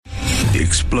the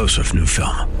explosive new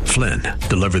film, Flynn,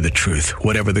 Deliver the Truth,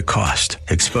 Whatever the Cost,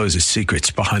 exposes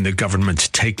secrets behind the government's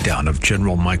takedown of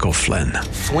General Michael Flynn.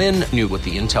 Flynn knew what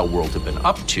the intel world had been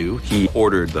up to. He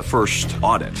ordered the first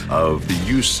audit of the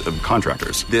use of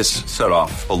contractors. This set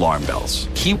off alarm bells.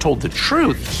 He told the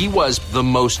truth. He was the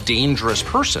most dangerous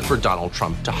person for Donald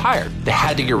Trump to hire. They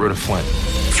had to get rid of Flynn.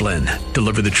 Flynn,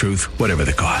 Deliver the Truth, Whatever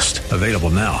the Cost. Available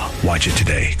now. Watch it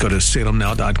today. Go to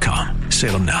salemnow.com.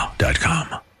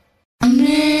 salemnow.com.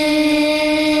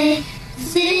 Amazing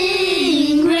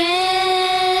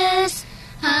grace,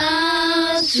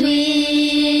 how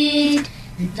sweet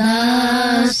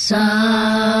the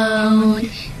sound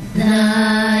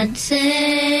that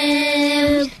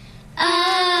saved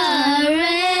a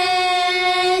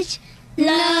wretch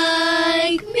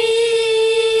like me.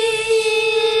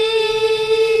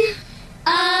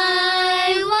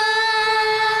 I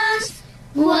was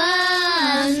lost,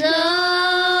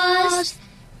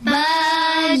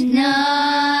 but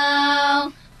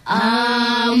now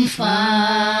I'm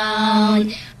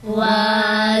found.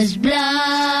 Was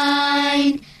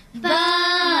blind,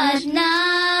 but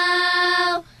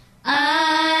now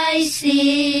I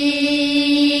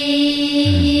see.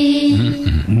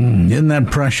 Isn't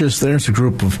that precious? There's a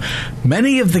group of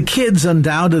many of the kids,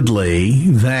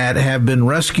 undoubtedly, that have been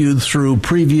rescued through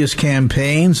previous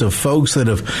campaigns of folks that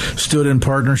have stood in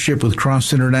partnership with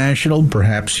Cross International,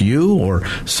 perhaps you or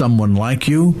someone like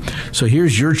you. So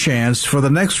here's your chance for the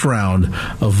next round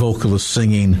of vocalists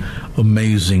singing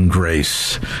Amazing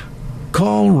Grace.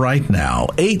 Call right now,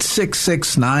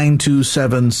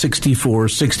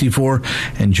 866-927-6464,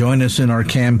 and join us in our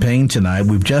campaign tonight.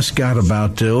 We've just got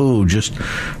about, just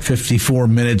 54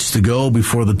 minutes to go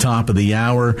before the top of the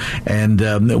hour. And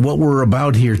what we're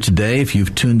about here today, if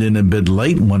you've tuned in a bit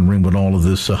late, wondering what all of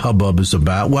this hubbub is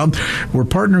about, well, we're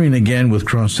partnering again with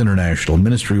Cross International, a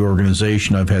ministry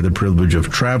organization I've had the privilege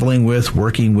of traveling with,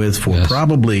 working with for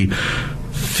probably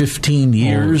 15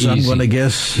 years, I'm going to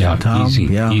guess, Tom. Easy.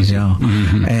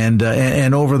 Mm-hmm.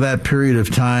 And over that period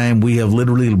of time, we have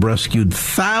literally rescued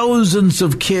thousands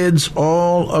of kids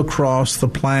all across the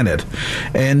planet.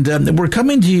 And we're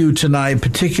coming to you tonight,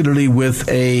 particularly with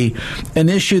an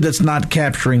issue that's not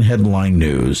capturing headline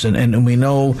news. And we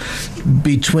know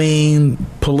between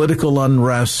political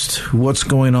unrest, what's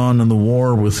going on in the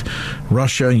war with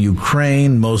Russia and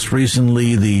Ukraine, most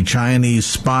recently the Chinese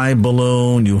spy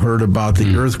balloon, you heard about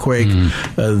the earthquake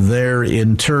there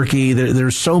in Turkey.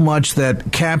 There's so much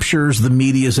that captures the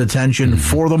media's attention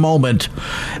for the moment,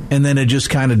 and then it just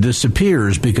kind of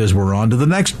disappears because we're on to the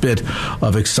next bit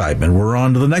of excitement. We're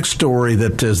on to the next story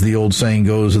that, as the old saying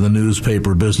goes in the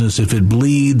newspaper business, if it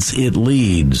bleeds, it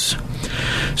leads.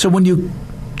 So when you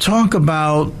talk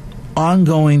about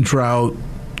ongoing drought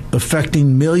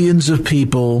affecting millions of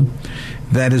people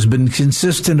that has been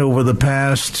consistent over the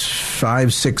past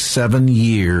 5, 6, 7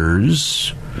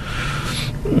 years,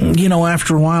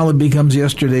 after a while it becomes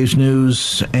yesterday's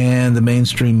news and the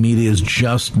mainstream media is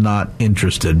just not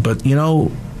interested. But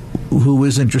who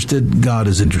is interested? God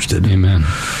is interested. Amen.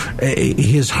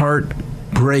 His heart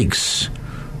breaks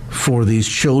for these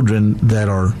children that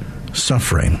are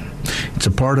suffering. It's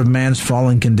a part of man's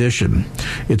fallen condition.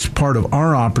 It's part of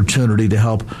our opportunity to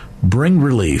help bring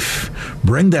relief,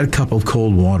 bring that cup of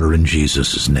cold water in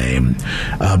Jesus' name,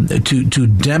 to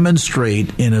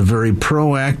demonstrate in a very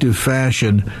proactive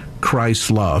fashion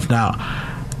Christ's love. Now,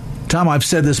 Tom, I've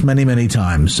said this many, many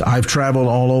times. I've traveled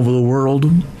all over the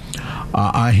world.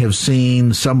 I have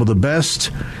seen some of the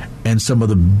best and some of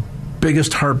the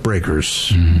biggest heartbreakers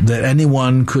that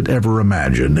anyone could ever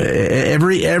imagine.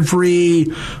 Every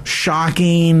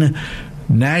shocking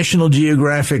National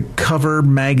Geographic cover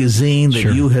magazine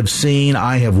that you have seen,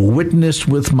 I have witnessed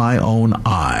with my own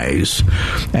eyes.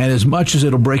 And as much as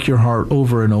it'll break your heart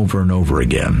over and over and over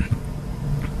again,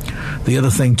 the other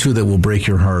thing, too, that will break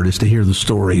your heart is to hear the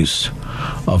stories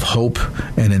of hope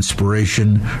and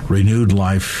inspiration, renewed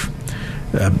life,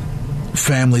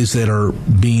 families that are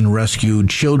being rescued,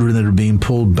 children that are being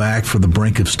pulled back from the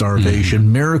brink of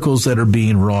starvation, miracles that are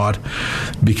being wrought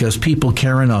because people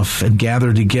care enough and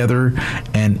gather together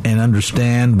and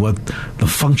understand what the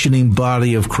functioning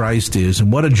body of Christ is.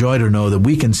 And what a joy to know that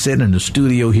we can sit in a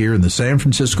studio here in the San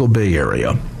Francisco Bay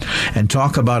Area and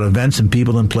talk about events and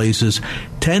people and places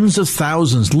tens of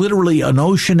thousands, literally an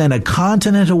ocean and a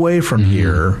continent away from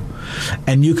here.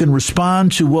 And you can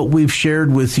respond to what we've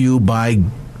shared with you by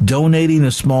donating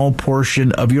a small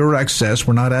portion of your excess.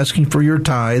 We're not asking for your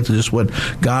tithe, just what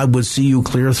God would see you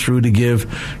clear through to give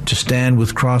to stand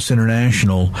with Cross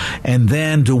International, and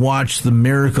then to watch the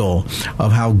miracle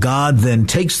of how God then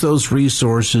takes those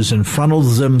resources and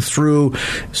funnels them through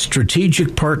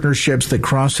strategic partnerships that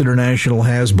Cross International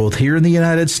has both here in the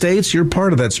United States. You're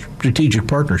part of that strategic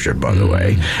partnership, by the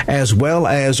way, as well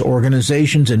as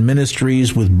organizations and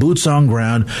ministries with boots on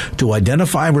ground to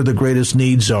identify where the greatest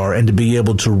needs are and to be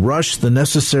able to rush the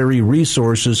necessary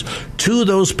resources to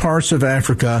those parts of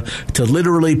Africa to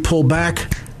literally pull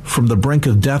back from the brink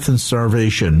of death and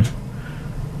starvation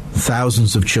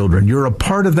thousands of children. You're a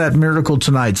part of that miracle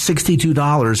tonight.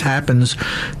 $62 happens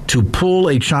to pull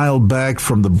a child back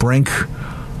from the brink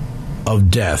of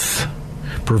death,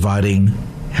 providing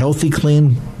healthy,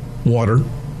 clean water,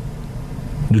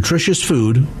 nutritious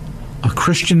food, a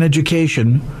Christian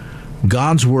education,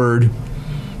 God's Word,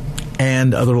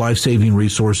 and other life-saving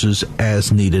resources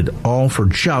as needed, all for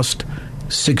just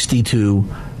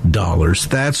 $62.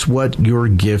 That's what your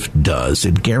gift does.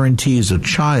 It guarantees a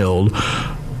child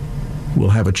will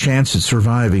have a chance at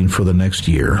surviving for the next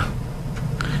year.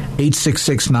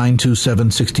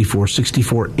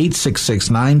 866-927-6464,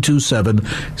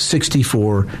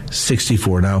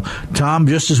 866-927-6464. Now, Tom,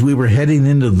 just as we were heading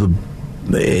into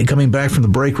coming back from the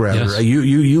break, rather, yes.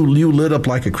 you lit up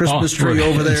like a Christmas tree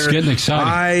over there. It's getting exciting.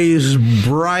 Eyes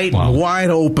bright,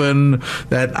 wide open.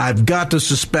 That I've got to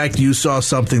suspect you saw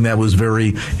something that was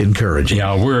very encouraging.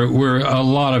 Yeah, we're a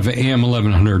lot of AM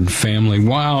 1100 family.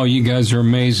 Wow, you guys are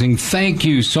amazing. Thank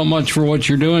you so much for what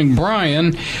you're doing,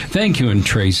 Brian. Thank you, and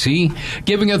Tracy,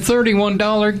 giving a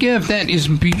 $31 gift. That is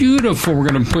beautiful. We're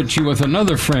going to put you with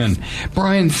another friend,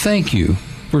 Brian. Thank you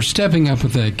for stepping up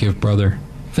with that gift, brother.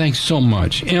 Thanks so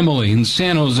much. Emily in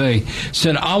San Jose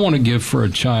said, I want to give for a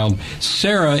child.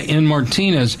 Sarah in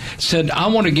Martinez said, I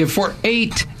want to give for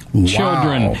 8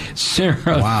 children.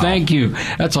 Sarah, thank you.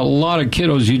 That's a lot of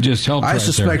kiddos you just helped. I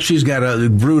suspect she's got a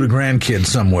brood of grandkids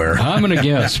somewhere. I'm going to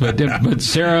guess, but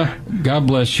Sarah, God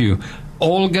bless you.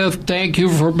 Olga, thank you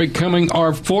for becoming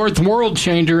our 4th world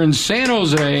changer in San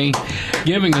Jose,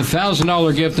 giving a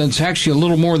 $1,000 gift. That's actually a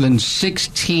little more than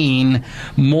 16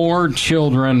 more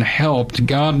children helped.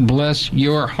 God bless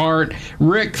your heart.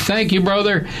 Rick, thank you,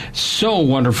 brother. So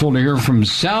wonderful to hear from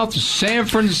South San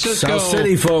Francisco. South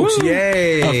City, folks. Woo!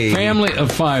 Yay. A family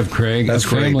of 5, Craig. That's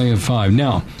great. A family of 5.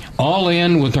 Now, all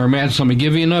in with our match. Let me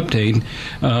give you an update.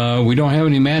 We don't have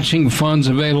any matching funds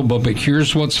available, but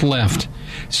here's what's left.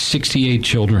 68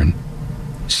 children.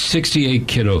 68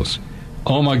 kiddos.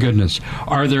 Oh, my goodness.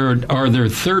 Are there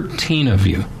 13 of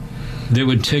you that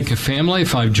would take a family of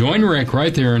 5? Join Rick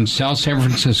right there in South San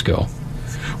Francisco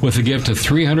with a gift of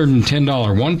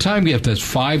 $310. One-time gift. That's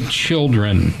 5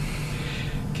 children.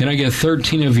 Can I get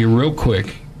 13 of you real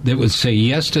quick that would say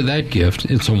yes to that gift?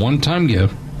 It's a one-time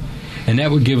gift. And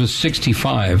that would give us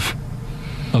 65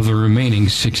 of the remaining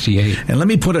 68. And let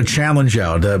me put a challenge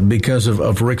out because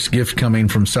of Rick's gift coming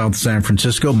from South San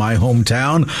Francisco, my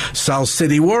hometown, South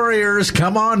City Warriors.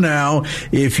 Come on now.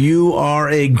 If you are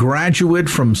a graduate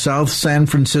from South San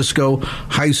Francisco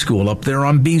High School up there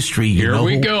on B Street, Here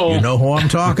we go. You know who I'm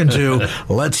talking to.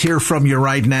 Let's hear from you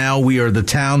right now. We are the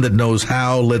town that knows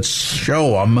how. Let's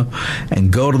show them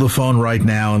and go to the phone right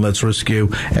now and let's rescue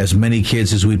as many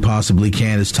kids as we possibly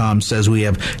can. As Tom says, we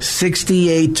have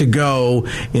 68 to go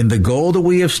in the goal that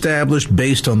we established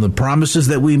based on the promises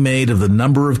that we made of the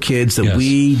number of kids that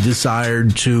we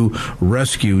desired to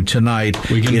rescue tonight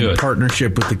in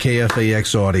partnership with the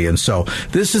KFAX audience. So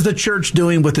this is the church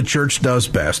doing what the church does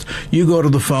best. You go to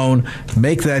the phone,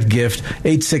 make that gift,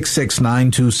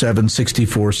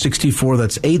 866-927-6464.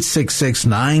 That's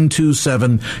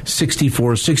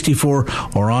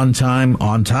 866-927-6464, or on time.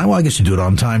 Well, I guess you do it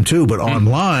on time too, but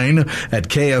online at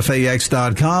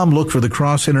KFAX.com. Look for the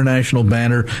Cross International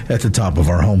banner at the top of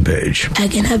our homepage. I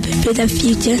can have a better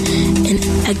future and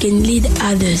I can lead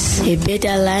others a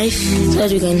better life so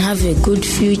that we can have a good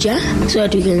future, so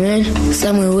that we can learn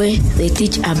somewhere where they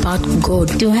teach about God.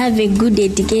 To have a good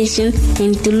education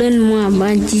and to learn more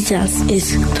about Jesus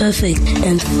is perfect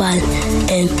and fun,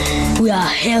 and we are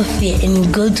healthy and we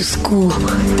go to school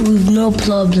with no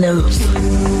problems.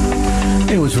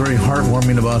 It was very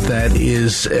heartwarming about that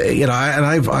is,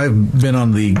 I've been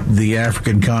on the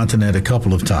African continent a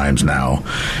couple of times now,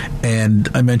 and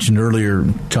I mentioned earlier,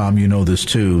 Tom, you know this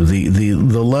too, the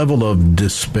level of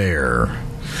despair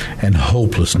and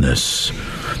hopelessness.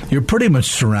 You're pretty much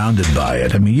surrounded by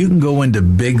it. I mean, you can go into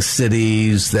big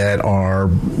cities that are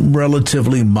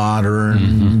relatively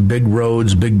modern, big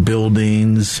roads, big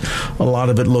buildings. A lot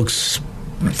of it looks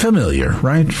familiar,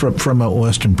 right, from a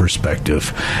Western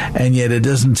perspective. And yet it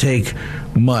doesn't take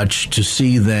much to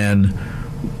see then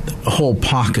whole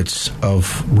pockets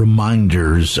of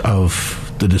reminders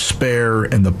of the despair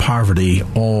and the poverty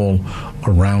all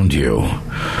around you.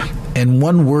 And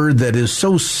one word that is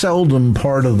so seldom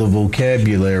part of the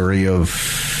vocabulary of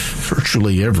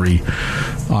virtually every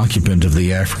occupant of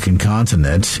the African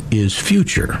continent is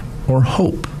future or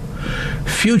hope.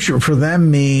 Future for them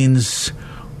means,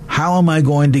 how am I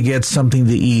going to get something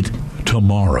to eat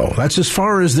tomorrow? That's as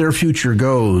far as their future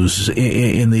goes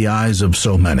in the eyes of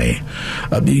so many.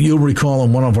 You'll recall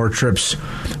on one of our trips,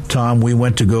 Tom, we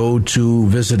went to go to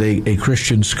visit a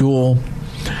Christian school.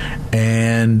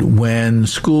 And when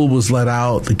school was let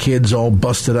out, the kids all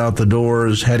busted out the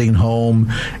doors, heading home,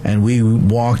 and we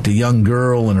walked a young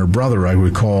girl and her brother,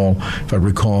 if I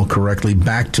recall correctly,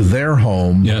 back to their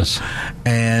home. Yes.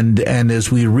 And as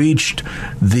we reached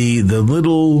the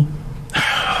little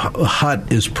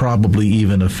hut is probably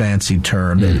even a fancy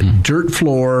term. Mm-hmm. Dirt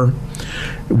floor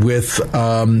with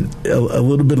a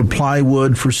little bit of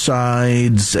plywood for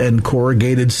sides and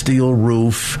corrugated steel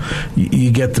roof.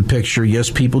 You get the picture. Yes,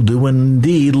 people do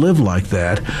indeed live like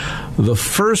that. The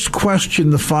first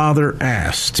question the father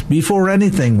asked before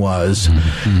anything was,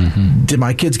 did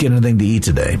my kids get anything to eat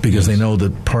today? Because they know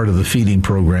that part of the feeding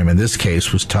program in this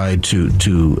case was tied to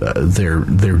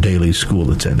their daily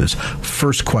school attendance.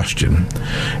 First question.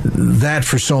 That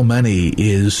for so many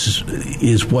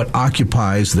is what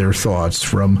occupies their thoughts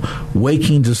from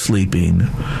waking to sleeping.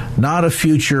 Not a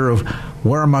future of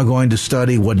where am I going to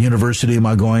study, what university am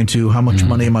I going to, how much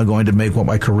money am I going to make, what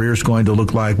my career is going to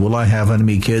look like, will I have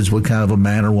any kids, what kind of a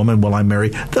man or woman will I marry?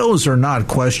 Those are not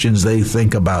questions they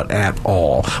think about at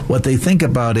all. What they think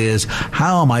about is,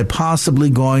 how am I possibly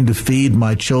going to feed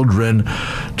my children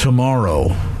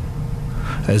tomorrow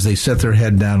as they set their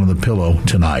head down on the pillow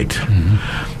tonight?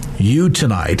 You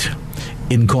tonight,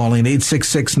 in calling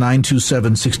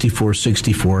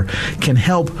 866-927-6464, can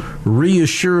help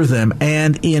reassure them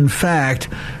and, in fact,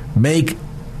 make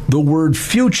the word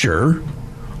future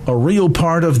a real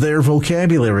part of their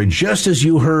vocabulary. Just as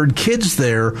you heard kids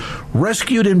there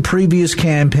rescued in previous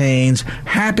campaigns,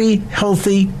 happy,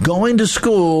 healthy, going to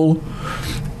school,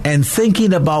 and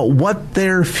thinking about what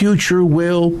their future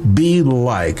will be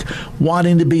like,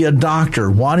 wanting to be a doctor,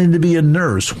 wanting to be a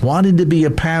nurse, wanting to be a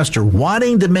pastor,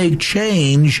 wanting to make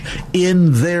change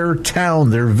in their town,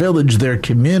 their village, their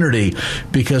community,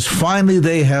 because finally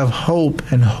they have hope,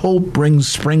 and hope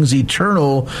springs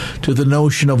eternal to the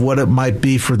notion of what it might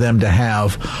be for them to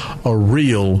have a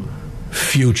real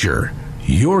future.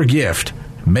 Your gift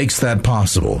makes that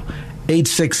possible.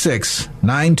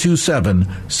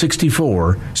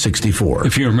 866-927-6464.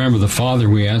 If you remember the father,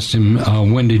 we asked him,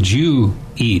 when did you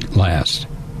eat last?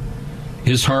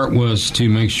 His heart was to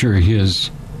make sure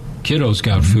his kiddos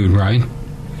got food, right?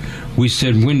 We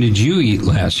said, when did you eat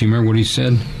last? You remember what he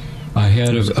said? I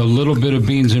had a little bit of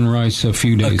beans and rice a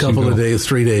few days ago. A couple of days,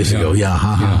 3 days ago. Yeah,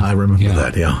 I remember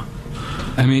that, yeah.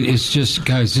 I mean, it's just,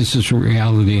 guys, this is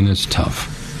reality, and it's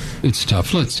tough. It's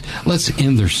tough. Let's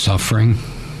end their suffering.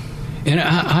 And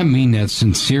I mean that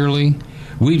sincerely.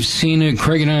 We've seen it.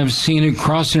 Craig and I have seen it.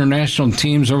 Cross international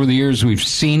teams over the years, we've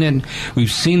seen it.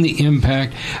 We've seen the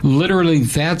impact. Literally,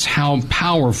 that's how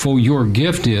powerful your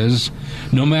gift is.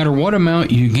 No matter what amount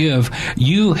you give,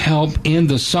 you help end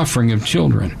the suffering of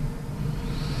children.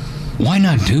 Why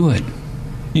not do it?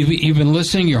 You've been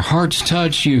listening. Your heart's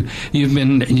touched. You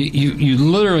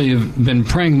literally have been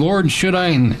praying, Lord, should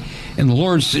I? And the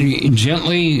Lord's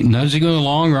gently nudging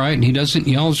along, right? He doesn't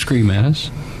yell and scream at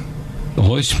us. The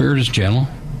Holy Spirit is gentle.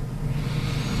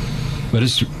 But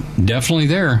it's definitely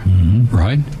there,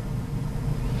 right?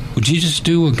 Would you just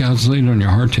do what God's leading on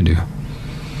your heart to do?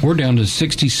 We're down to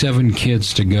 67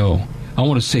 kids to go. I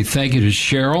want to say thank you to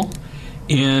Cheryl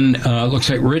in, looks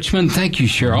like Richmond. Thank you,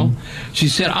 Cheryl. She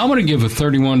said, I'm going to give a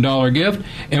 $31 gift,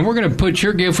 and we're going to put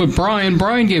your gift with Brian.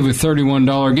 Brian gave a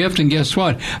 $31 gift, and guess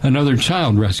what? Another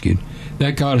child rescued.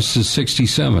 That got us to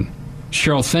 67.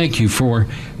 Cheryl, thank you for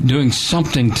doing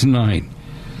something tonight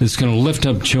that's going to lift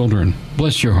up children.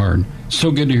 Bless your heart. So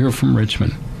good to hear from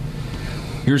Richmond.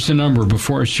 Here's the number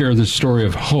before I share this story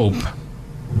of hope.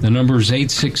 The number is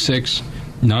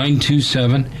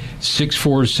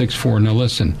 866-927-6464. Now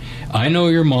listen, I know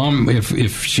your mom,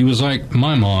 if she was like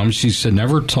my mom, she said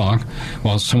never talk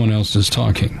while someone else is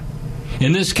talking.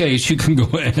 In this case, you can go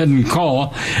ahead and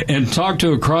call and talk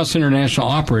to a cross-international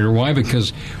operator. Why?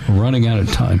 Because we're running out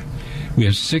of time. We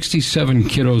have 67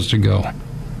 kiddos to go.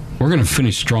 We're going to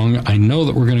finish strong. I know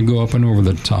that we're going to go up and over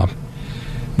the top,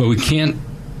 but we can't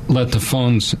let the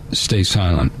phones stay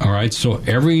silent, all right? So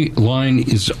every line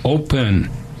is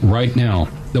open. right now.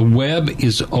 The web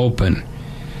is open.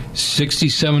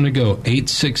 67 to go.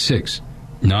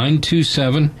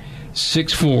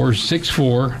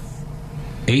 866-927-6464.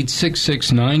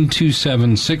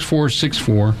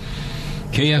 866-927-6464.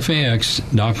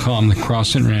 KFAX.com, the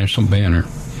Cross International banner.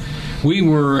 We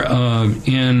were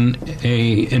in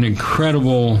an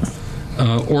incredible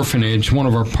orphanage, one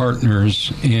of our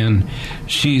partners, and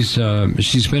she's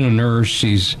been a nurse.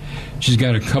 She's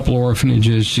got a couple of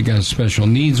orphanages. She got a special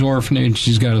needs orphanage.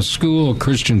 She's got a school, a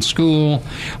Christian school,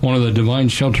 one of the Divine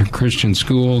Shelter Christian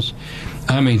schools.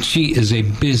 I mean, she is a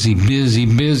busy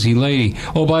lady.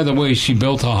 Oh, by the way, she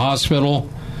built a hospital,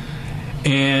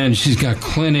 and she's got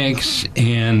clinics,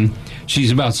 and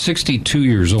she's about 62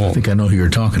 years old. I think I know who you're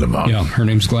talking about. Yeah, her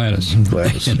name's Gladys.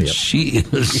 Gladys, and yep. she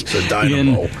is a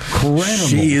dynamo. Incredible.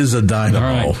 She is a dynamo.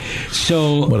 All right.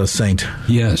 So, what a saint.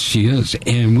 Yes, she is.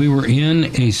 And we were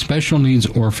in a special needs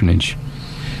orphanage.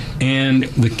 And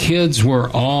the kids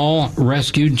were all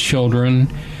rescued children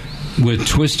with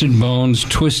twisted bones,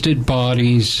 twisted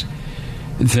bodies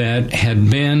that had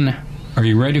been, are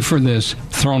you ready for this,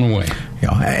 thrown away.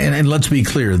 Yeah, and let's be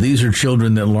clear, these are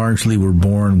children that largely were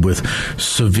born with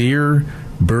severe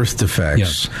birth defects,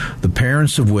 yes. The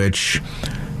parents of which,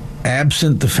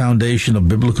 absent the foundation of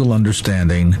biblical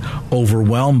understanding,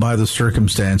 overwhelmed by the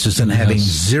circumstances and having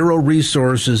zero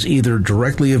resources either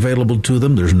directly available to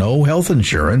them. There's no health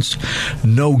insurance,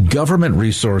 no government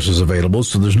resources available,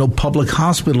 so there's no public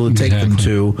hospital to take them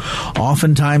to.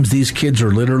 Oftentimes, these kids are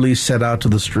literally set out to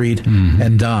the street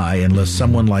and die unless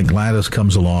someone like Gladys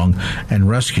comes along and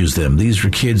rescues them. These are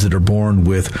kids that are born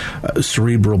with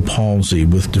cerebral palsy,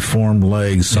 with deformed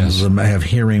legs. Some of them have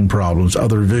hearing problems,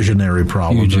 other visionary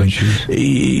problems.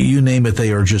 You name it,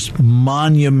 they are just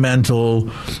monumental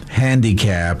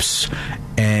handicaps,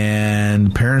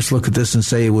 and parents look at this and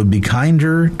say it would be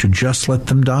kinder to just let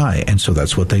them die, and so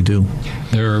that's what they do.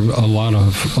 There are a lot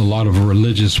of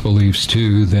religious beliefs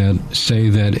too that say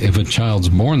that if a child's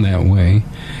born that way,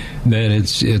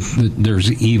 that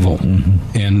there's evil,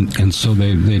 and so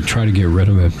they try to get rid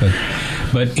of it.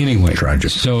 But anyway,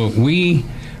 tragic. So we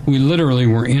literally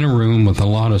were in a room with a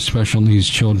lot of special needs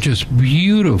children, just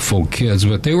beautiful kids,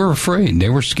 but they were afraid. They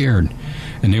were scared,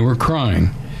 and they were crying.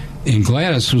 And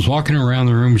Gladys was walking around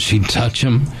the room. She'd touch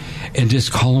them and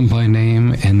just call them by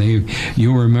name, and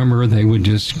you'll remember, they would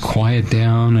just quiet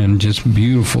down, and just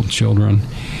beautiful children.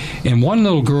 And one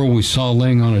little girl we saw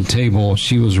laying on a table,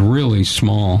 she was really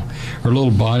small. Her little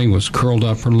body was curled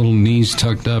up, her little knees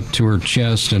tucked up to her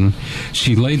chest, and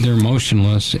she laid there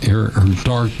motionless. Her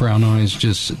dark brown eyes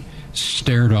just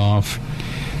stared off.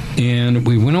 And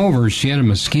we went over, she had a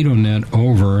mosquito net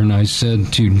over, and I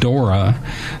said to Dora,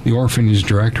 the orphanage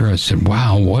director, I said,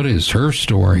 wow, what is her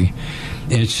story?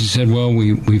 And she said, well,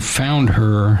 we found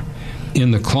her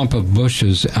in the clump of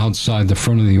bushes outside the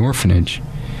front of the orphanage.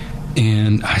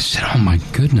 And I said, oh, my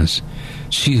goodness,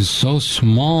 she is so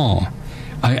small.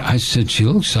 I said, she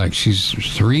looks like she's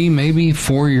 3, maybe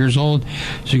 4 years old.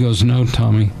 She goes, no,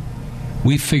 Tommy,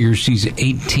 we figure she's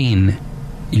 18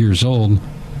 years old.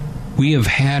 We have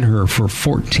had her for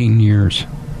 14 years.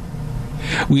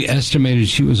 We estimated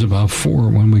she was about 4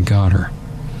 when we got her.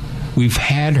 We've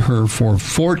had her for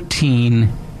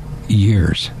 14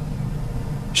 years.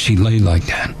 She lay like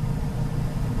that.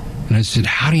 And I said,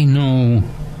 how do you know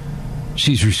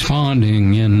she's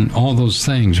responding and all those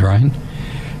things, right?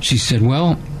 She said,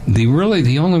 well,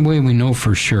 the only way we know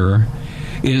for sure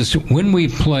is when we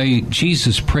play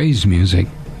Jesus praise music,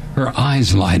 her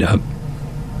eyes light up.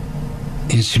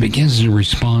 And she begins to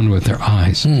respond with her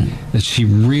eyes, that she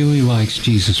really likes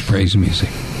Jesus praise music.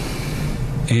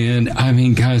 And I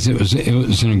mean, guys, it was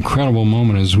an incredible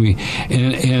moment as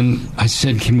and I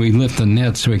said, can we lift the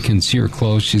net so we can see her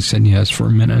clothes? She said yes for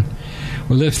a minute.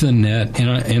 We lifted the net,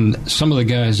 and some of the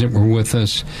guys that were with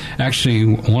us,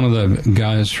 actually one of the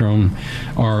guys from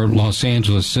our Los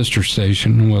Angeles sister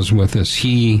station was with us.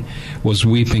 He was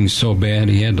weeping so bad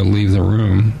he had to leave the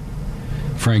room,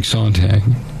 Frank Sontag,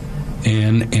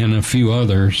 and a few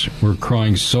others were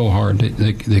crying so hard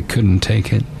that they couldn't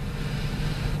take it.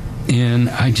 And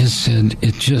I just said,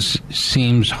 it just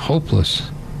seems hopeless.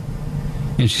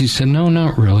 And she said, no,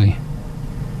 not really.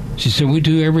 She said, we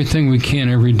do everything we can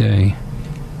every day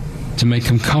to make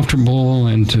them comfortable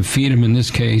and to feed them, in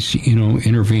this case,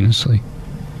 intravenously.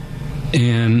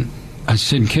 And I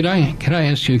said, could I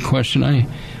ask you a question? I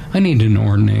need to know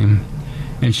her name.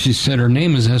 And she said, her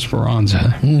name is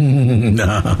Esperanza. And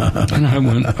I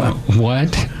went,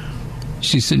 what?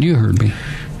 She said, you heard me.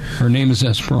 Her name is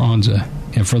Esperanza.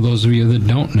 And for those of you that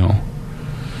don't know,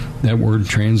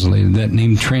 that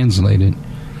name translated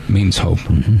means hope.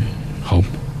 Hope.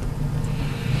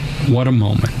 What a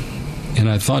moment. And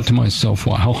I thought to myself,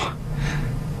 wow,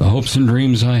 the hopes and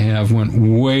dreams I have went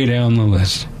way down the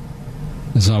list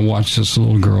as I watched this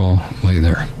little girl lay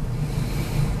there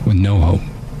with no hope.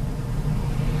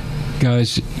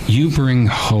 Guys, you bring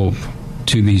hope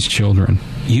to these children.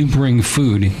 You bring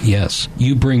food, yes.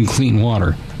 You bring clean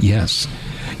water, yes.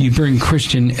 You bring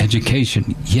Christian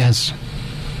education, yes.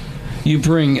 You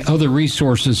bring other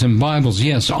resources and Bibles,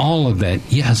 yes. All of that,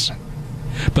 yes.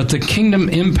 But the kingdom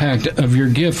impact of your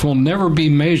gift will never be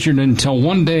measured until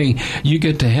one day you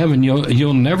get to heaven.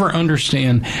 You'll never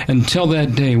understand until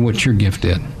that day what your gift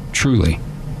did. Truly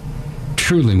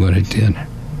what it did.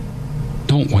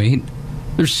 Don't wait.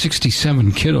 There's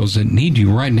 67 kiddos that need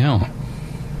you right now.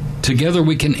 Together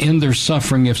we can end their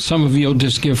suffering. If some of you will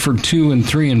just give for 2 and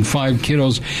 3 and 5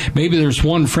 kiddos, maybe there's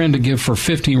one friend to give for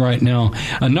 50 right now.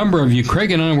 A number of you,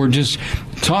 Craig and I were just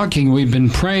talking, we've been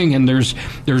praying, and there's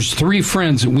 3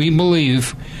 friends that we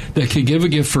believe that could give a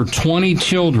gift for 20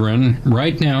 children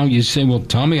right now. You say, well,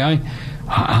 Tommy, I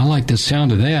like the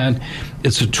sound of that.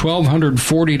 It's a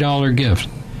 $1,240 gift.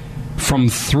 From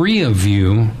 3 of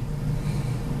you,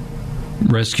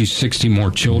 rescue 60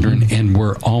 more children, and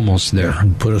we're almost there.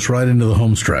 Put us right into the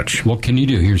home stretch. What can you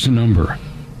do? Here's the number,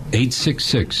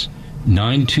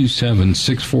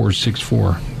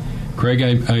 866-927-6464. Craig,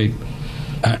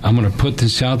 I'm going to put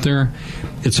this out there.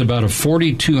 It's about a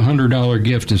 $4,200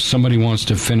 gift if somebody wants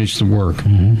to finish the work.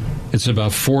 Mm-hmm. It's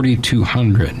about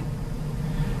 $4,200.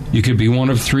 You could be one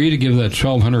of 3 to give that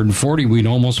 $1,240. We'd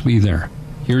almost be there.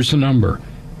 Here's the number,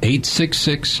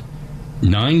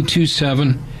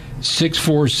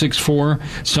 866-927-6464.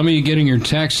 Some of you getting your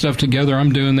tax stuff together.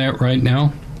 I'm doing that right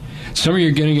now. Some of you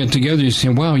are getting it together. You're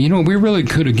saying, wow, we really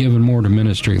could have given more to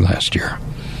ministry last year.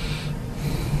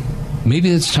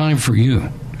 Maybe it's time for you.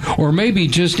 Or maybe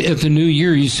just at the new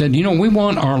year you said, we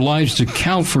want our lives to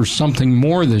count for something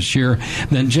more this year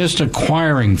than just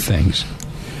acquiring things.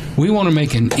 We want to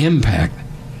make an impact.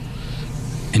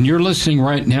 And you're listening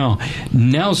right now.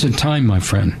 Now's the time, my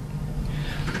friend.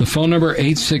 The phone number,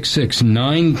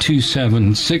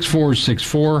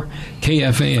 866-927-6464,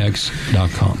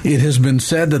 KFAX.com. It has been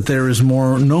said that there is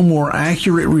no more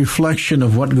accurate reflection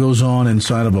of what goes on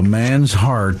inside of a man's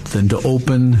heart than to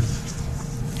open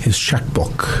his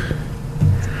checkbook.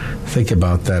 Think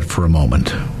about that for a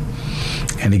moment.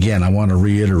 And again, I want to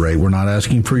reiterate, we're not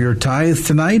asking for your tithe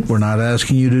tonight. We're not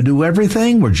asking you to do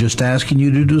everything. We're just asking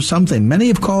you to do something. Many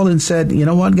have called and said, you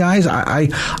know what, guys, I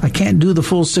can't do the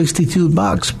full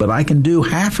 $62, but I can do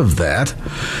half of that.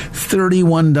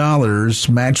 $31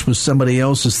 matched with somebody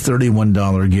else's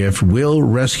 $31 gift will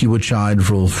rescue a child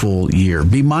for a full year.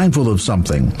 Be mindful of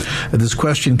something. This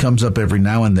question comes up every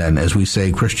now and then as we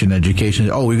say Christian education.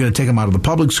 Oh, we're going to take them out of the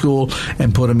public school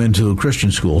and put them into a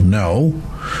Christian school. No,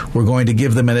 we're going to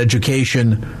give them an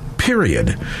education,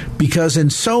 period. Because in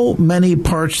so many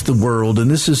parts of the world, and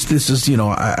this is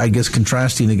I guess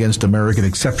contrasting against American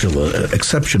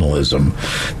exceptionalism,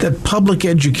 that public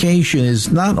education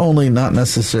is not only not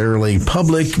necessarily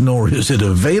public, nor is it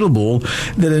available,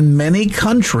 that in many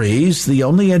countries, the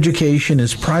only education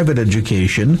is private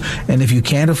education, and if you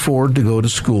can't afford to go to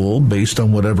school based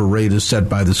on whatever rate is set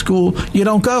by the school, you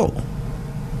don't go.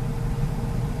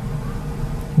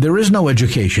 There is no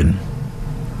education.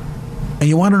 And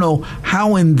you want to know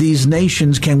how in these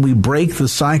nations can we break the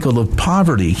cycle of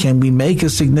poverty? Can we make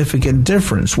a significant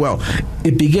difference? Well,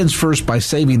 it begins first by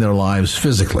saving their lives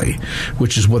physically,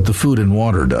 which is what the food and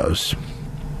water does.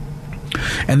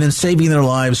 And then saving their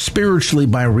lives spiritually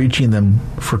by reaching them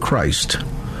for Christ.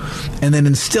 And then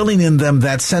instilling in them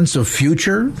that sense of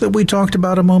future that we talked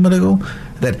about a moment ago,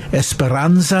 that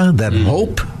esperanza, that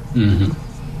hope,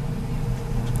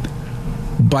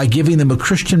 by giving them a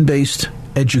Christian-based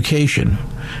education,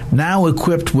 now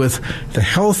equipped with the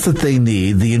health that they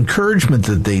need, the encouragement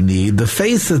that they need, the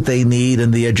faith that they need,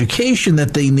 and the education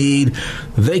that they need,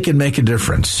 they can make a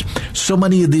difference. So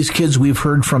many of these kids we've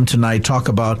heard from tonight talk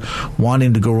about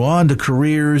wanting to go on to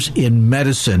careers in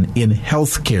medicine, in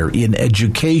healthcare, in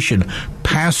education,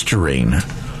 pastoring,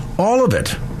 all of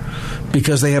it,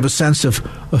 because they have a sense of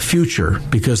a future,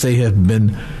 because they have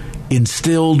been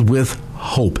instilled with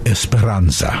hope,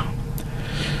 esperanza.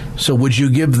 So would you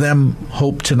give them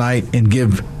hope tonight and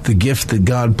give the gift that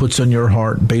God puts on your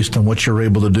heart based on what you're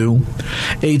able to do?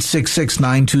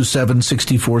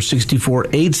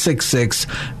 866-927-6464,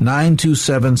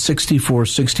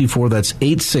 866-927-6464. That's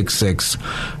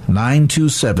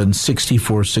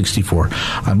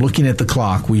 866-927-6464. I'm looking at the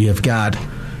clock. We have got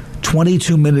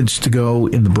 22 minutes to go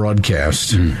in the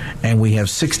broadcast, and we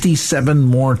have 67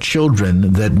 more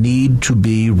children that need to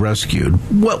be rescued.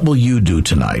 What will you do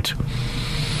tonight?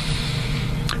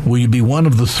 Will you be one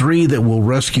of the 3 that will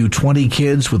rescue 20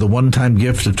 kids with a one-time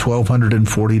gift of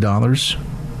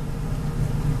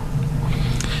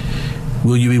 $1,240?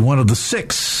 Will you be one of the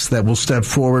 6 that will step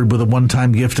forward with a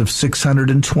one-time gift of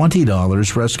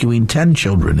 $620, rescuing 10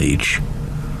 children each?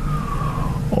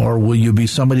 Or will you be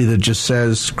somebody that just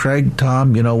says, Craig,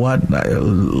 Tom, you know what?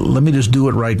 Let me just do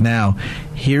it right now.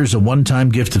 Here's a one-time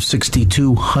gift of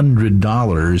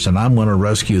 $6,200, and I'm going to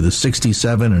rescue the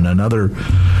 67 and another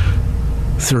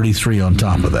 33 on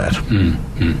top of that.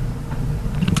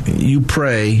 Mm-hmm. You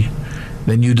pray,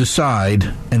 then you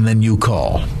decide, and then you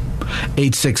call.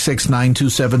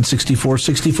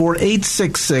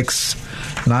 866-927-6464,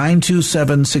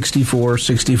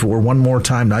 866-927-6464. One more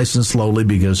time, nice and slowly,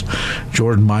 because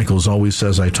Jordan Michaels always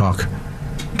says I talk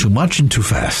too much and too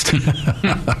fast.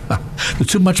 The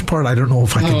too much part, I don't know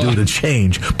if I can do to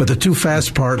change, but the too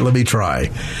fast part, let me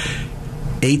try.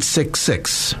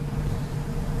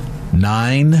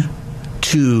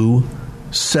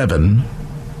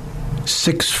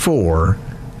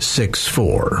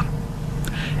 866-927-6464.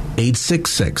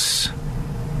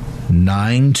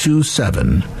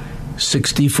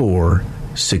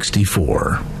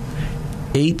 866-927-6464.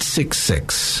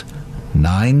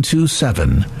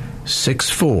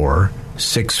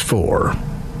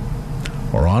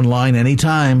 866-927-6464. Or online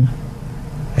anytime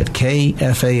at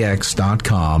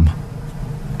kfax.com.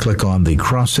 Click on the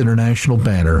Cross International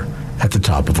banner at the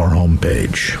top of our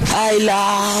homepage. I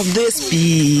love the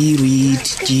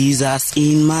Spirit, Jesus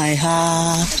in my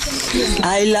heart.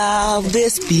 I love the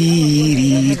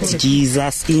Spirit,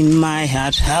 Jesus in my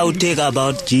heart. How take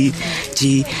about Jesus,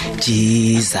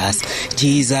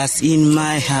 Jesus in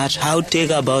my heart. How take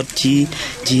about Jesus,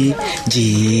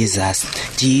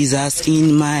 Jesus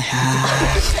in my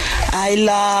heart. I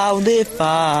love the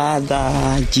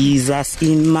Father, Jesus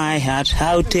in my heart.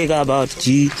 How take about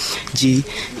Jesus,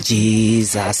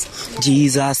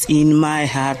 Jesus in my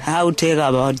heart. How take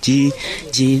about Jesus,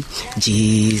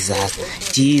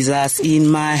 Jesus in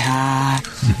my heart.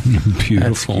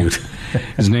 Beautiful.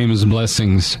 His name is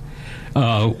Blessings.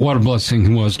 What a blessing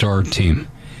he was to our team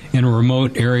in a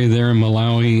remote area there in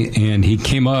Malawi. And he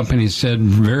came up and he said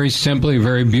very simply,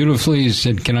 very beautifully, he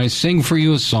said, can I sing for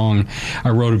you a song I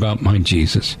wrote about my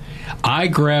Jesus? I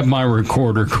grabbed my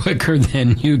recorder quicker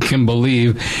than you can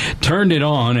believe, turned it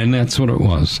on, and that's what it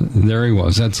was. There he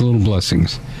was. That's Little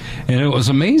Blessings. And it was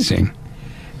amazing.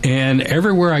 And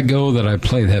everywhere I go that I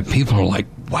play that, people are like,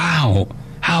 wow,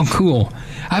 how cool.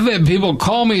 I've had people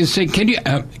call me and say, can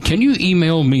you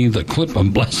email me the clip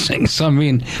of Blessings? I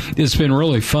mean, it's been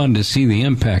really fun to see the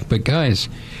impact. But guys,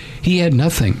 he had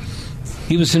nothing.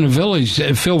 He was in a village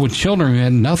filled with children who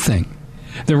had nothing.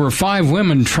 There were 5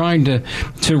 women trying to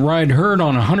ride herd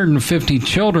on 150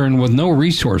 children with no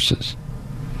resources.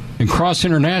 And Cross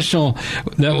International,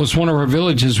 that was one of our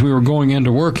villages we were going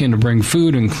into work in to bring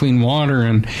food and clean water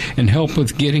and help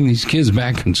with getting these kids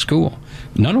back in school.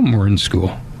 None of them were in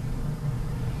school.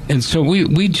 And so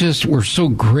we're so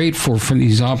grateful for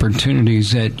these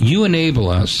opportunities that you enable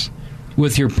us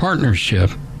with your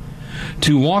partnership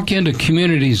to walk into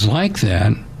communities like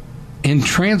that and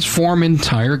transform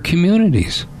entire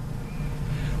communities.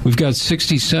 We've got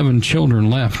 67 children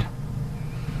left.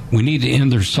 We need to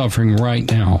end their suffering right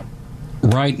now.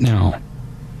 Right now.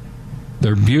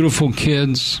 They're beautiful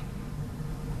kids.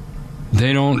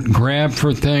 They don't grab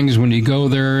for things when you go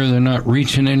there. They're not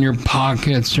reaching in your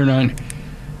pockets. They're not...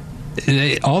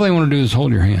 all they want to do is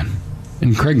hold your hand.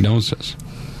 And Craig knows this.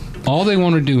 All they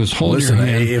want to do is hold your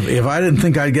hand. If I didn't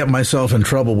think I'd get myself in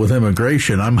trouble with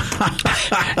immigration,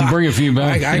 bring a few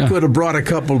back. I could have brought a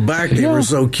couple back. They were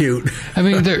so cute. I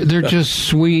mean, they're just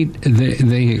sweet.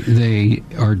 They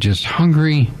are just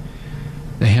hungry.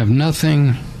 They have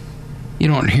nothing. You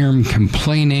don't hear them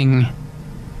complaining,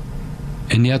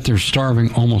 and yet they're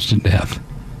starving almost to death.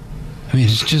 I mean,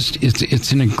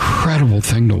 it's an incredible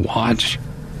thing to watch.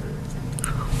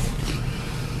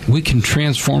 We can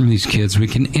transform these kids. We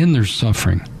can end their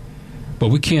suffering. But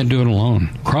we can't do it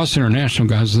alone. Cross International,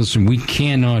 guys, listen, we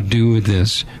cannot do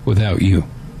this without you.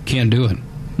 Can't do it.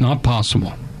 Not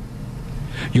possible.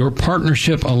 Your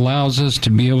partnership allows us to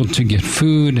be able to get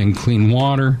food and clean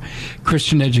water,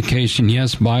 Christian education,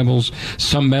 yes, Bibles,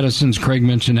 some medicines. Craig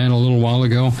mentioned that a little while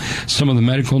ago. Some of the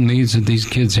medical needs that these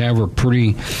kids have are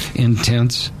pretty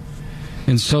intense.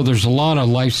 And so there's a lot of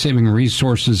life-saving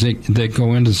resources that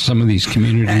go into some of these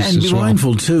communities and be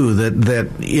mindful, too, that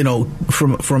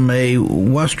from a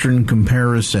Western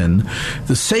comparison,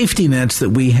 the safety nets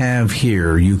that we have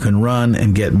here, you can run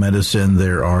and get medicine.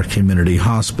 There are community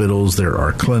hospitals. There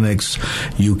are clinics.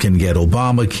 You can get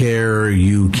Obamacare.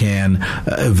 You can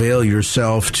avail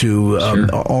yourself to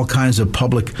all kinds of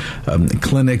public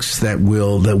clinics that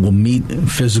will meet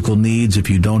physical needs if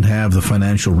you don't have the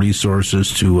financial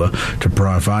resources to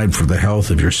provide for the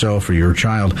health of yourself or your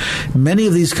child. Many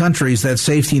of these countries, that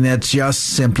safety net just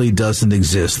simply doesn't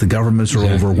exist. The governments are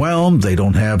overwhelmed. They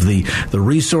don't have the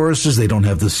resources. They don't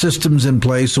have the systems in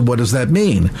place. So what does that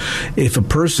mean? If a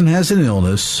person has an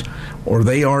illness or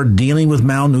they are dealing with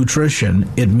malnutrition,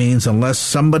 it means unless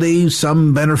somebody,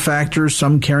 some benefactor,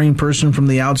 some caring person from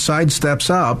the outside steps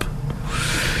up,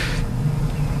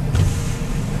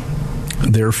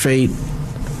 their fate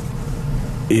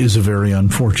is a very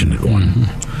unfortunate one.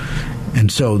 Mm-hmm. And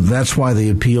so that's why they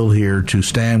appeal here to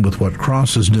stand with what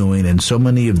Cross is doing in so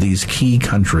many of these key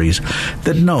countries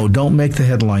that, don't make the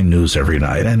headline news every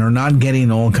night and are not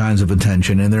getting all kinds of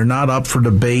attention, and they're not up for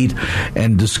debate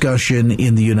and discussion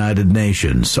in the United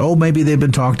Nations. So maybe they've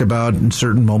been talked about in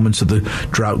certain moments of the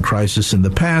drought crisis in the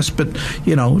past, but,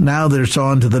 now they're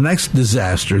on to the next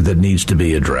disaster that needs to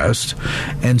be addressed,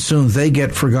 and soon they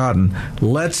get forgotten.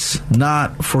 Let's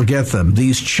not forget them.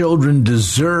 These children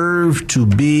deserve to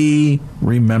be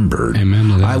remembered. Amen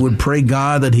to that. I would pray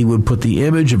God that he would put the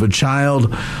image of a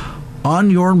child on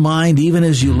your mind even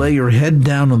as you lay your head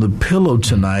down on the pillow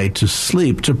tonight to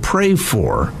sleep, to pray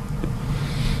for.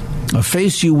 A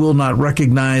face you will not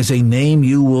recognize, a name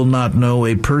you will not know,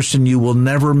 a person you will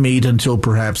never meet until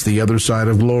perhaps the other side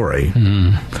of glory.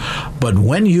 But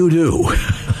when you do,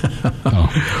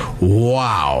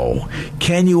 wow.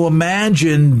 Can you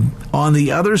imagine on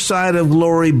the other side of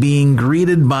glory being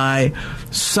greeted by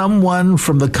someone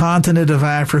from the continent of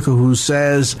Africa who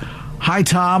says, "Hi,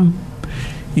 Tom,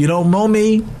 you don't know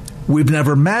me, we've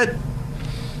never met,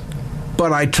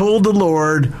 but I told the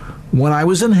Lord when I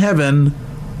was in heaven,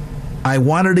 I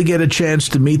wanted to get a chance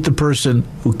to meet the person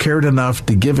who cared enough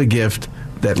to give a gift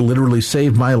that literally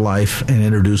saved my life and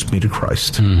introduced me to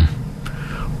Christ."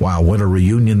 Wow, what a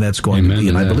reunion that's going to be.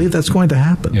 And I believe that's going to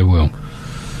happen. It will.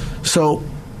 So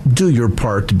do your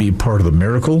part to be part of the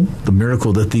miracle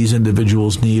that these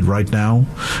individuals need right now.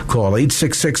 Call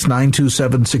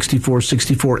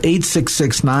 866-927-6464,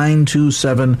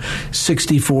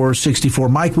 866-927-6464.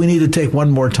 Mike, we need to take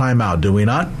one more time out, do we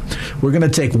not? We're going to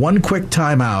take one quick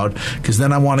time out because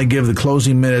then I want to give the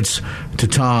closing minutes to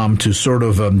Tom to sort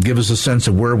of give us a sense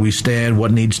of where we stand,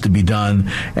 what needs to be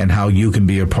done, and how you can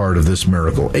be a part of this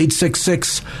miracle.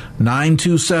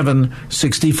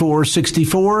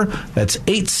 866-927-6464. That's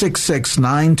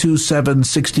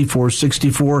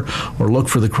 866-927-6464, or look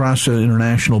for the CrossFit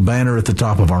International banner at the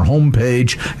top of our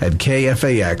homepage at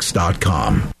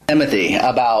kfax.com. Timothy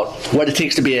about what it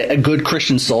takes to be a good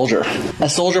Christian soldier. A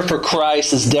soldier for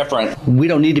Christ is different. We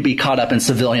don't need to be caught up in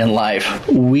civilian life.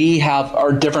 We have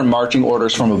our different marching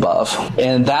orders from above.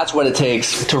 And that's what it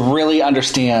takes to really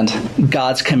understand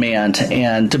God's command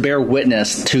and to bear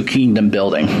witness to kingdom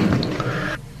building.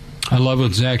 I love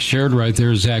what Zach shared right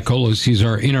there. Zach Olis, he's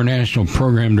our International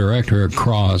Program Director at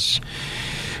Cross.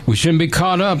 We shouldn't be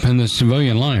caught up in the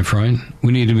civilian life, right?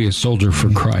 We need to be a soldier for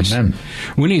Christ. Amen.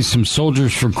 We need some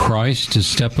soldiers for Christ to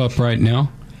step up right now,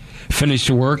 finish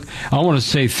the work. I want to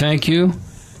say thank you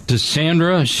to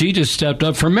Sandra. She just stepped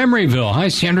up from Emeryville. Hi,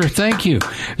 Sandra. Thank you.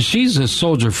 She's a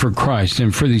soldier for Christ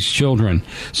and for these children.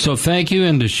 So thank you.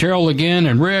 And to Cheryl again,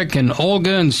 and Rick, and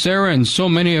Olga, and Sarah, and so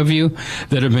many of you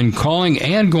that have been calling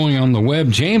and going on the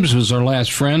web. James was our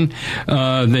last friend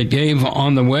that gave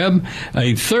on the web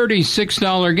a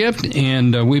 $36 gift,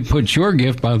 and we put your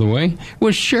gift, by the way,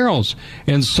 was Cheryl's.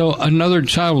 And so another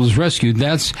child was rescued.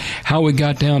 That's how we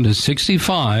got down to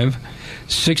 65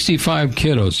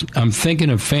 kiddos. I'm thinking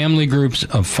of family groups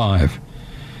of 5.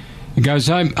 Guys,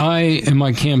 I in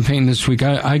my campaign this week,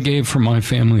 I gave for my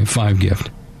family a 5 gift.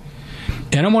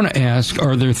 And I want to ask,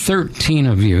 are there 13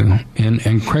 of you,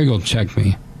 and Craig will check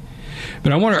me,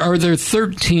 but I wonder, are there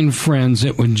 13 friends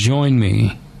that would join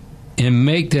me and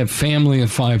make that family a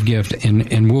 5 gift,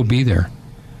 and we'll be there.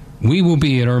 We will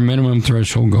be at our minimum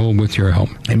threshold goal with your help.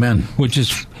 Amen. Which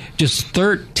is just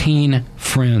 13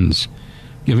 friends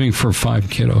giving for 5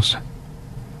 kiddos.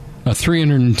 A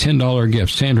 $310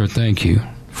 gift. Sandra, thank you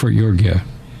for your gift.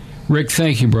 Rick,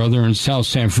 thank you, brother, in South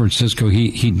San Francisco.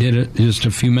 He did it just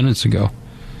a few minutes ago.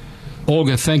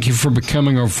 Olga, thank you for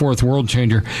becoming our 4th World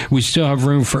Changer. We still have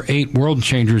room for 8 World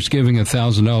Changers giving a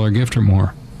 $1,000 gift or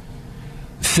more.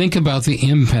 Think about the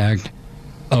impact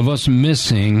of us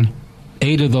missing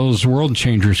 8 of those world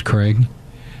changers, Craig.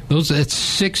 That's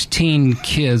 16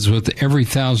 kids with every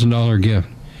 $1,000 gift.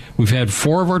 We've had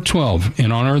 4 of our 12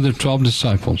 in honor of the 12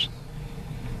 disciples.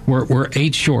 We're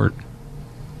 8 short.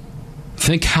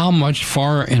 Think how much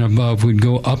far and above we'd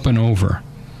go up and over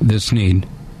this need,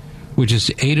 which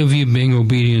is 8 of you being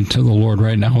obedient to the Lord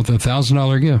right now with a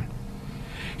 $1,000 gift.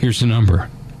 Here's the number,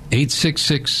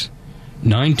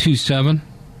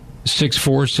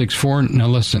 866-927-6464. Now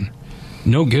listen,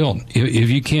 no guilt. If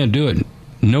you can't do it,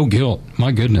 no guilt.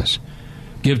 My goodness.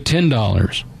 Give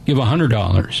 $10. Give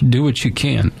 $100. Do what you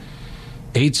can.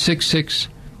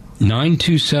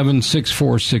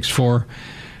 866-927-6464.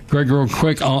 Greg, real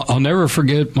quick, I'll never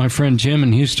forget my friend Jim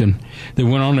in Houston that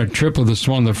went on a trip with us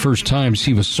one of the first times.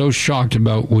 He was so shocked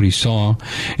about what he saw.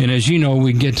 And as you know,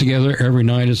 we'd get together every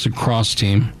night as a cross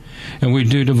team, and we'd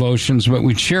do devotions, but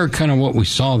we'd share kind of what we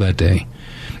saw that day.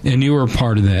 And you were a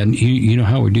part of that. You know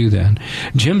how we do that.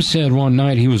 Jim said one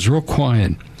night he was real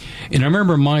quiet. And I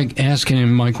remember Mike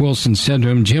Wilson said to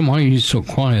him, Jim, why are you so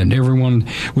quiet? Everyone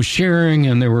was sharing,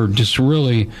 and they were just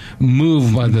really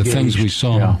moved by the things we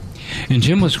saw. Yeah. And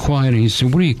Jim was quiet, and he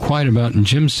said, what are you quiet about? And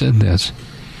Jim said this.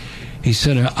 He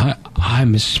said,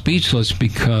 I'm speechless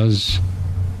because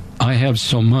I have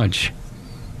so much.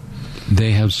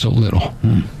 They have so little.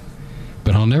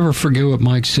 But I'll never forget what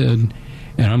Mike said,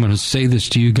 and I'm going to say this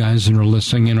to you guys that are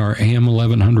listening in our AM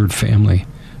 1100 family.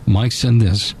 Mike said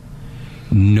this,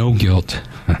 no guilt.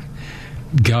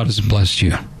 God has blessed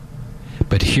you.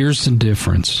 But here's the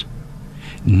difference.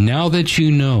 Now that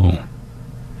you know,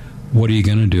 what are you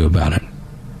going to do about it?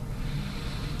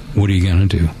 What are you going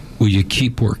to do? Will you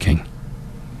keep working?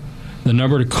 The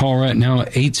number to call right now,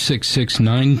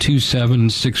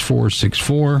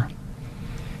 866-927-6464.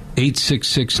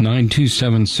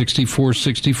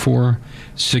 866-927-6464.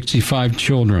 65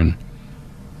 children.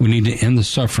 We need to end the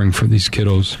suffering for these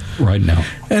kiddos right now.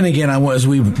 And again, as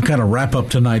we kind of wrap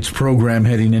up tonight's program,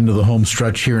 heading into the home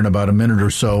stretch here in about a minute or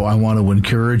so, I want to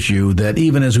encourage you that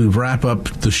even as we wrap up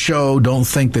the show, don't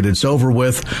think that it's over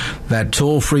with. That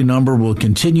toll-free number will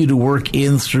continue to work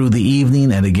in through the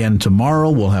evening. And again, tomorrow,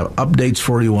 we'll have updates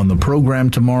for you on the program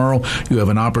tomorrow. You have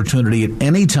an opportunity at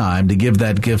any time to give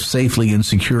that gift safely and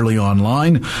securely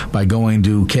online by going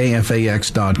to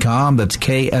KFAX.com. That's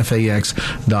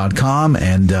KFAX.com.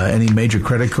 And any major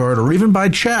credit card or even by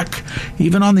check,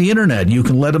 even on the internet, you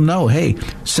can let them know, hey,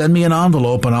 send me an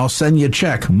envelope and I'll send you a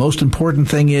check. Most important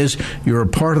thing is you're a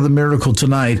part of the miracle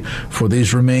tonight for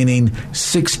these remaining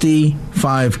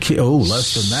 65 kids. Oh,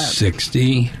 less than that.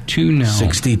 62 now.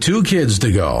 62 kids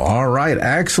to go. All right,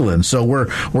 excellent. So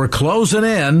we're closing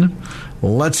in.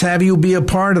 Let's have you be a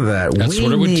part of that. That's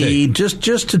what it would take.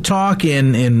 Just to talk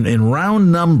in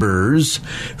round numbers,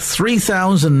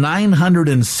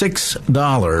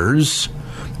 $3,906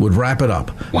 would wrap it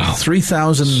up. Wow.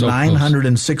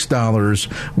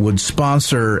 $3,906 would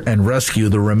sponsor and rescue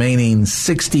the remaining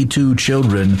 62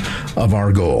 children of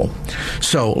our goal.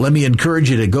 So let me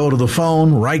encourage you to go to the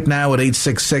phone right now at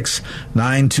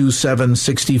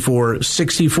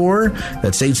 866-927-6464.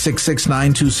 That's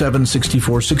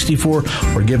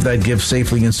 866-927-6464, or give that gift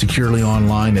safely and securely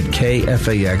online at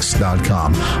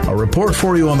KFAX.com. A report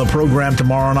for you on the program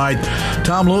tomorrow night.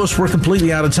 Tom Lewis, we're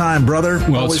completely out of time, brother.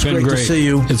 Well, always it's been great to see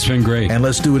you. It's been great. And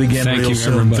let's do it again real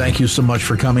soon. Everybody. Thank you so much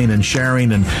for coming and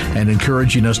sharing and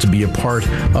encouraging us to be a part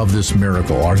of this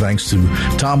miracle. Our thanks to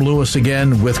Tom Lewis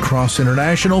again with Cross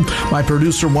International, my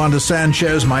producer Wanda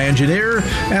Sanchez, my engineer,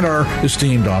 and our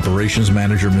esteemed operations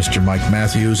manager, Mr. Mike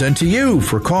Matthews, and to you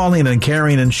for calling and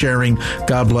caring and sharing.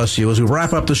 God bless you. As we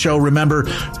wrap up the show, remember,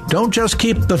 don't just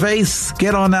keep the faith.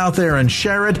 Get on out there and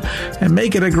share it and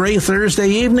make it a great Thursday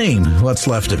evening. What's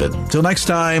left of it. Till next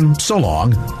time, so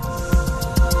long.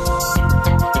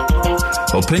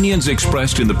 Opinions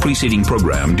expressed in the preceding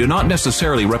program do not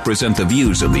necessarily represent the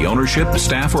views of the ownership,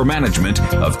 staff, or management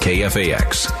of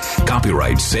KFAX.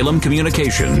 Copyright Salem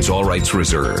Communications, all rights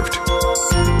reserved.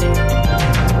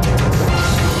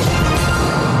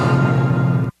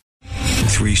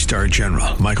 Three-star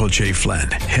General Michael J.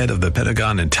 Flynn, head of the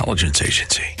Pentagon Intelligence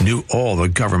Agency, knew all the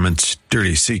government's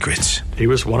dirty secrets. He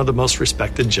was one of the most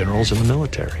respected generals in the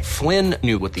military. Flynn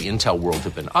knew what the intel world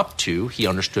had been up to. He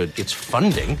understood its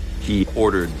funding. He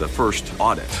ordered the first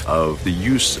audit of the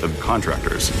use of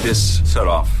contractors. This set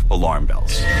off alarm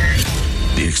bells.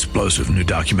 The explosive new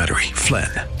documentary, Flynn,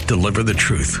 Deliver the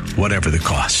Truth, Whatever the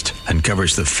Cost,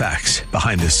 uncovers the facts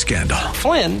behind this scandal.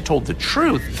 Flynn told the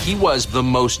truth. He was the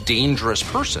most dangerous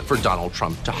person for Donald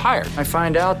Trump to hire. I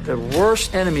find out the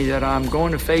worst enemy that I'm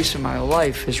going to face in my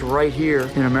life is right here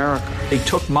in America. They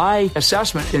took my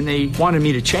assessment and they wanted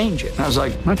me to change it. And I was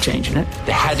like, I'm not changing it.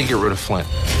 They had to get rid of Flynn.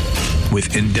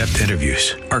 with in-depth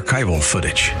interviews, archival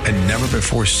footage, and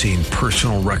never-before-seen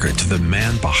personal records of the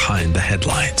man behind the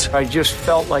headlines. I just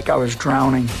felt like I was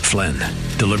drowning. Flynn,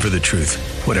 deliver the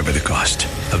truth, whatever the cost.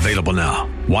 Available now.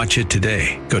 Watch it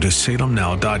today. Go to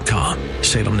salemnow.com.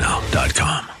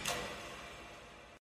 salemnow.com.